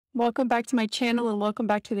Welcome back to my channel and welcome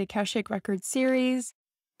back to the Akashic Records series.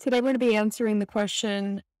 Today I'm going to be answering the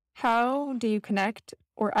question, how do you connect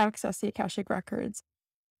or access the Akashic Records?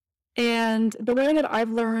 And the way that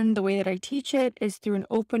I've learned, the way that I teach it is through an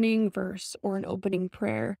opening verse or an opening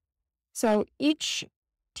prayer. So each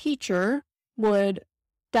teacher would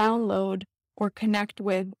download or connect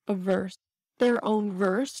with a verse, their own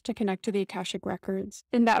verse to connect to the Akashic Records.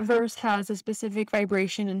 And that verse has a specific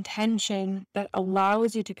vibration and tension that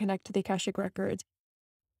allows you to connect to the Akashic Records.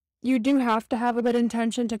 You do have to have a good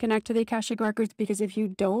intention to connect to the Akashic Records, because if you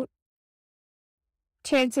don't,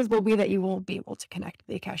 chances will be that you won't be able to connect to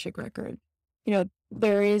the Akashic Record.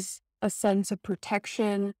 There is a sense of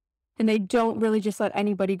protection, and they don't really just let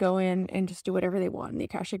anybody go in and just do whatever they want in the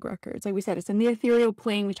Akashic Records. Like we said, it's in the ethereal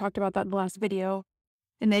plane. We talked about that in the last video.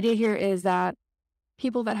 And the idea here is that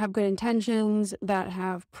people that have good intentions, that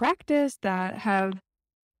have practice, that have,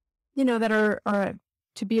 that are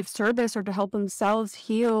to be of service or to help themselves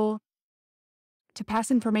heal, to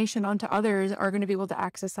pass information on to others, are going to be able to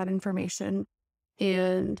access that information.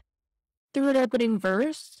 And through an opening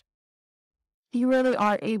verse, you really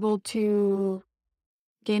are able to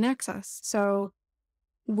gain access. So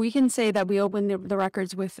we can say that we open the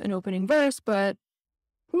records with an opening verse, but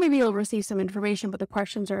maybe you'll receive some information, but the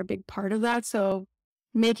questions are a big part of that. So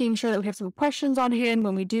making sure that we have some questions on hand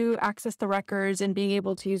when we do access the records, and being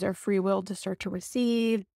able to use our free will to start to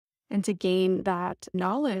receive and to gain that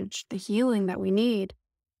knowledge, the healing that we need.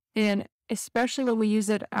 And especially when we use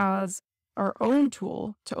it as our own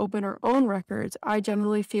tool to open our own records, I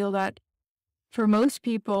generally feel that for most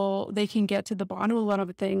people, they can get to the bottom of a lot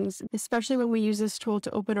of things, especially when we use this tool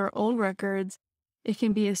to open our own records. It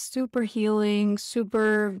can be a super healing,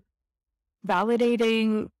 super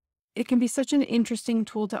validating. It can be such an interesting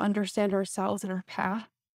tool to understand ourselves and our path.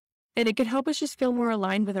 And it can help us just feel more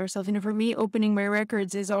aligned with ourselves. For me, opening my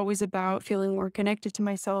records is always about feeling more connected to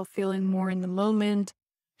myself, feeling more in the moment,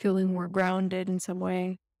 feeling more grounded in some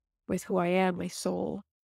way with who I am, my soul.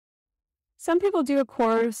 Some people do a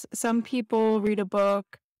course, some people read a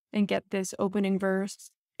book and get this opening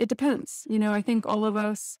verse. It depends. I think all of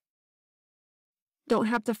us don't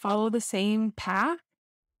have to follow the same path.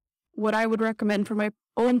 What I would recommend for my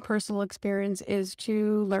own personal experience is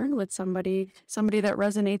to learn with somebody that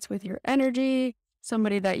resonates with your energy,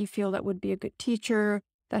 somebody that you feel that would be a good teacher,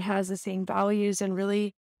 that has the same values and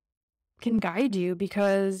really can guide you,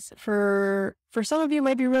 because for some of you it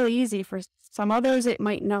might be really easy, for some others it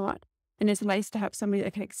might not. And it's nice to have somebody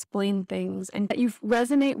that can explain things and that you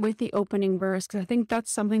resonate with the opening verse, because I think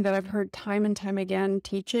that's something that I've heard time and time again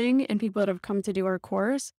teaching, and people that have come to do our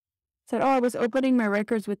course said, I was opening my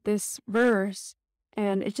records with this verse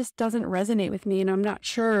and it just doesn't resonate with me, and I'm not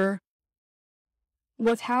sure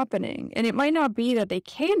what's happening. And it might not be that they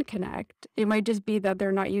can connect. It might just be that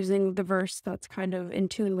they're not using the verse that's kind of in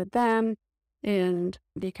tune with them and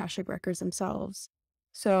the Akashic Records themselves.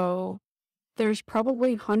 So there's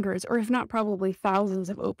probably hundreds, or if not probably thousands,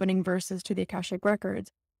 of opening verses to the Akashic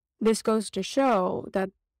Records. This goes to show that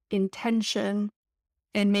intention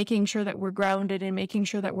and making sure that we're grounded and making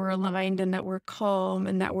sure that we're aligned and that we're calm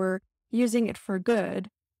and that we're using it for good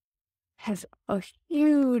has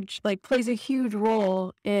plays a huge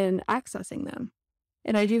role in accessing them.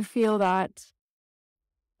 And I do feel that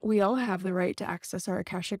we all have the right to access our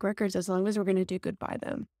Akashic Records as long as we're going to do good by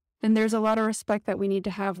them. And there's a lot of respect that we need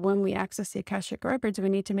to have when we access the Akashic Records. We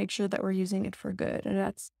need to make sure that we're using it for good. And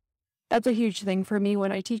that's a huge thing for me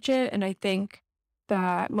when I teach it. And I think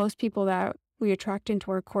that most people that we attract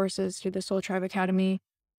into our courses through the Soul Tribe Academy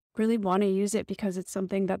really want to use it because it's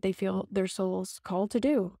something that they feel their soul's called to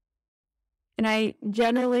do. And I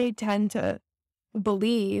generally tend to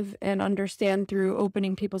believe and understand through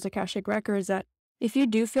opening people's Akashic Records that if you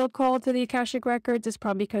do feel called to the Akashic Records, it's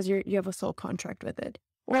probably because you have a soul contract with it,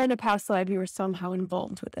 or in a past life you were somehow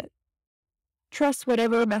involved with it. Trust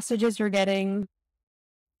whatever messages you're getting.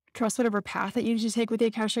 Trust whatever path that you need to take with the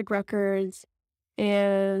Akashic Records,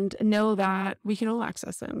 and know that we can all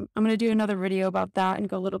access them. I'm going to do another video about that and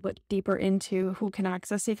go a little bit deeper into who can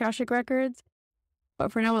access the Akashic Records.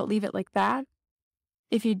 But for now, I'll leave it like that.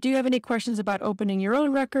 If you do have any questions about opening your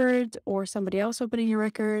own records or somebody else opening your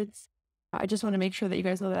records, I just want to make sure that you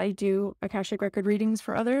guys know that I do Akashic Record readings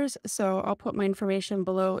for others. So I'll put my information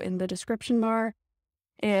below in the description bar.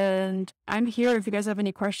 And I'm here if you guys have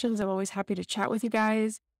any questions. I'm always happy to chat with you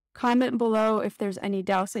guys. Comment below if there's any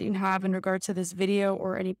doubts that you have in regards to this video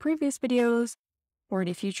or any previous videos or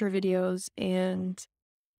any future videos. And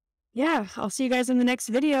yeah, I'll see you guys in the next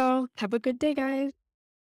video. Have a good day, guys.